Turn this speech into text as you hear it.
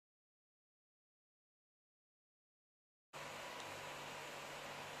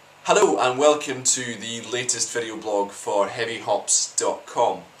Hello and welcome to the latest video blog for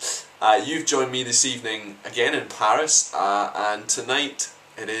heavyhops.com. You've joined me this evening again in Paris and tonight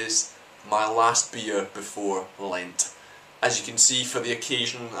it is my last beer before Lent. As you can see, for the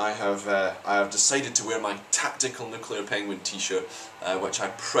occasion I have decided to wear my tactical nuclear penguin t-shirt, which I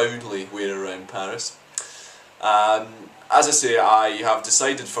proudly wear around Paris. As I say, I have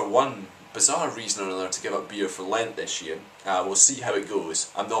decided for one bizarre reason or another to give up beer for Lent this year. We'll see how it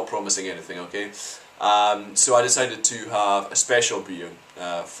goes. I'm not promising anything, okay? So I decided to have a special beer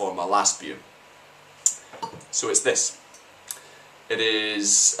for my last beer. So it's this. It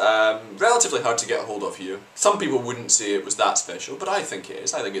is relatively hard to get a hold of here. Some people wouldn't say it was that special, but I think it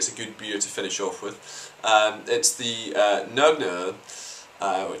is. I think it's a good beer to finish off with. It's the Nøgne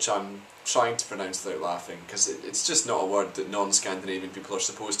Ø, which I'm trying to pronounce without laughing, because it's just not a word that non-Scandinavian people are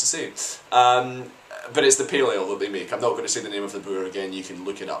supposed to say. But it's the pale ale that they make. I'm not going to say the name of the brewer again, you can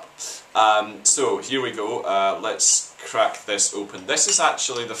look it up. So here we go, let's crack this open. This is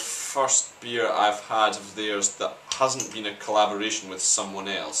actually the first beer I've had of theirs that hasn't been a collaboration with someone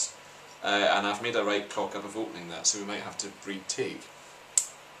else. And I've made a right cock up of opening that, so we might have to retake.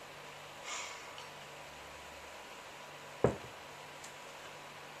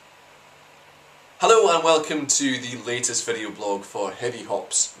 Hello and welcome to the latest video blog for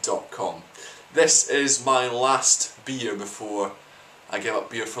heavyhops.com. This is my last beer before I give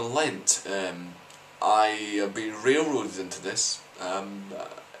up beer for Lent. I have been railroaded into this.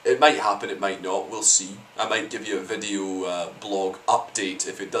 It might happen, it might not, we'll see. I might give you a video blog update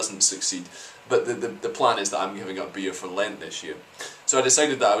if it doesn't succeed. But the plan is that I'm giving up beer for Lent this year. So I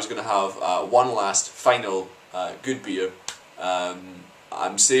decided that I was going to have one last, final, good beer.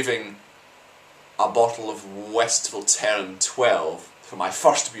 I'm saving a bottle of Westville Terran 12 for my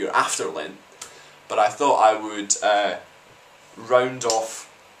first beer after Lent, but I thought I would round off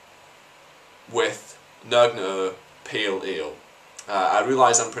with Nøgne Ø Pale Ale. I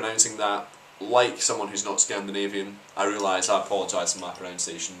realise I'm pronouncing that like someone who's not Scandinavian. I realise, I apologise for my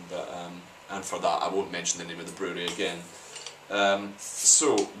pronunciation, but and for that I won't mention the name of the brewery again.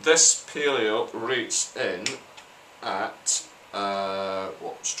 So this pale ale rates in at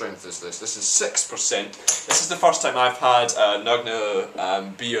what strength is this? This is 6%. This is the first time I've had a Nøgne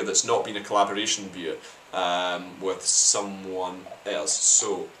Ø beer that's not been a collaboration beer with someone else.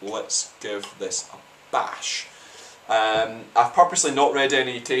 So let's give this a bash. I've purposely not read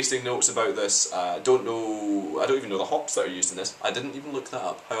any tasting notes about this. I don't even know the hops that are used in this. I didn't even look that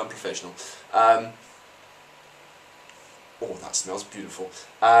up. How unprofessional. Oh, that smells beautiful.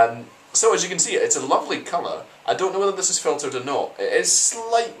 So as you can see, it's a lovely colour. I don't know whether this is filtered or not. It is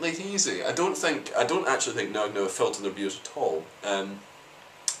slightly hazy. I don't actually think Nøgne Ø filter their beers at all. And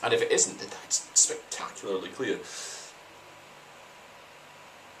if it isn't, it's spectacularly clear.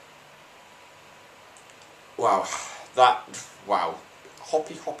 Wow, wow.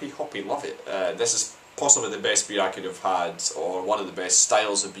 Hoppy, hoppy, hoppy, love it. This is possibly the best beer I could have had, or one of the best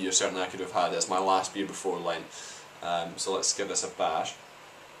styles of beer certainly I could have had as my last beer before Lent. So let's give this a bash.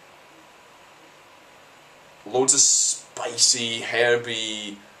 Loads of spicy,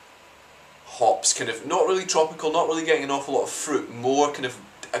 herby hops, kind of not really tropical, not really getting an awful lot of fruit, more kind of,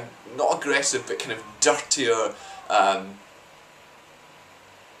 not aggressive, but kind of dirtier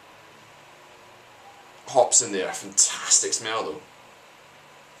hops in there. Fantastic smell though.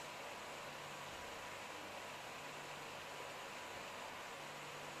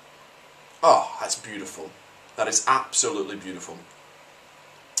 Oh, that's beautiful. That is absolutely beautiful.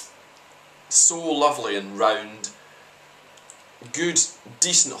 So lovely and round, good,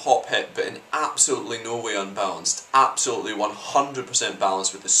 decent hop hit, but in absolutely no way unbalanced. Absolutely 100%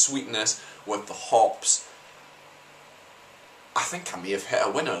 balanced with the sweetness, with the hops. I think I may have hit a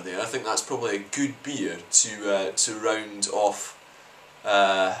winner there. I think that's probably a good beer to round off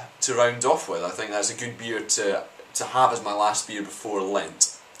with. I think that's a good beer to have as my last beer before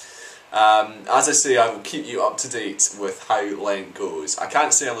Lent. As I say, I will keep you up to date with how Lent goes. I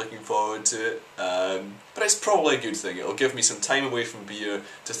can't say I'm looking forward to it, but it's probably a good thing. It'll give me some time away from beer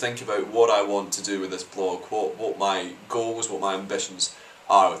to think about what I want to do with this blog, what my goals, what my ambitions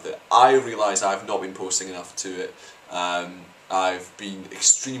are with it. I realise I've not been posting enough to it. I've been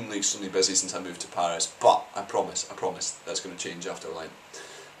extremely busy since I moved to Paris, but I promise that's going to change after Lent.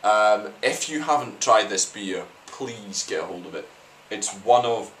 If you haven't tried this beer, please get a hold of it. It's one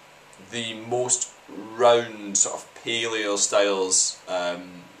of the most round sort of pale ale styles,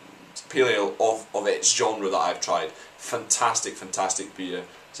 pale ale of its genre that I've tried. Fantastic, fantastic beer.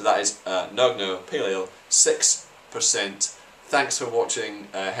 So that is Nøgne Ø Pale Ale, 6%. Thanks for watching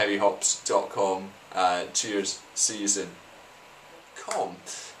heavyhops.com. Cheers, see you soon. heavyhops.com.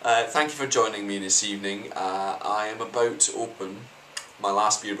 Thank you for joining me this evening. I am about to open my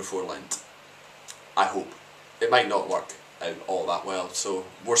last beer before Lent. I hope. It might not work out all that well, so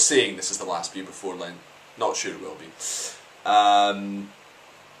we're saying this is the last beer before Lent. Not sure it will be.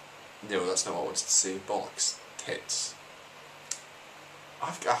 No, that's not what I wanted to say. Bollocks. Tits.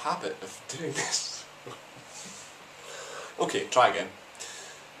 I've got a habit of doing this. Okay, try again.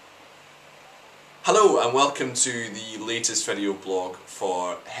 Hello and welcome to the latest video blog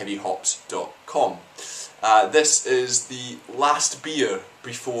for heavyhops.com. This is the last beer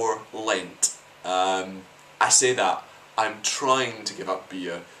before Lent. I say that I'm trying to give up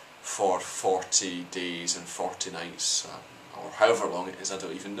beer for 40 days and 40 nights, or however long it is, I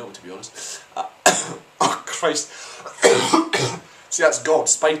don't even know, to be honest. Oh Christ. See, that's God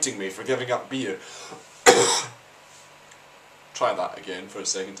spiting me for giving up beer. Try that again for a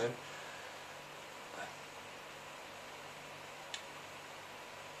second time.